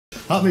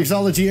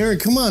Hotmixology. Eric,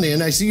 come on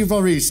in. I see you've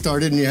already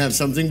started and you have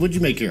something. What'd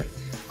you make here?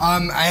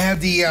 I have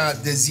the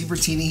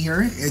Zebratini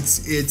here.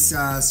 It's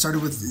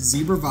started with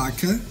zebra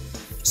vodka,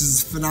 which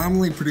is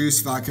phenomenally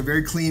produced vodka.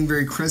 Very clean,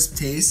 very crisp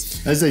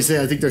taste. As they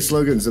say, I think their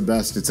slogan's the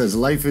best. It says,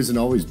 life isn't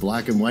always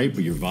black and white,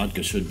 but your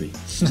vodka should be.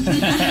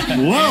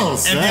 Well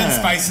said. And then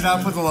spice it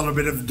up with a little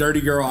bit of Dirty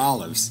Gurl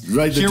olives.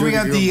 Right. Here we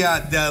have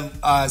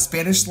the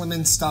Spanish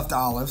lemon stuffed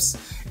olives,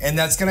 and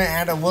that's going to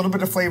add a little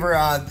bit of flavor.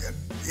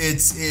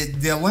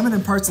 The lemon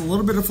imparts a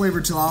little bit of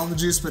flavor to the olive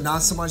juice, but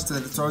not so much that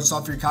it throws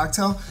off your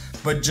cocktail,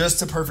 but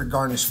just a perfect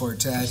garnish for it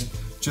to add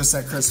just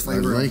that crisp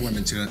flavor of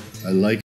lemon to it. I like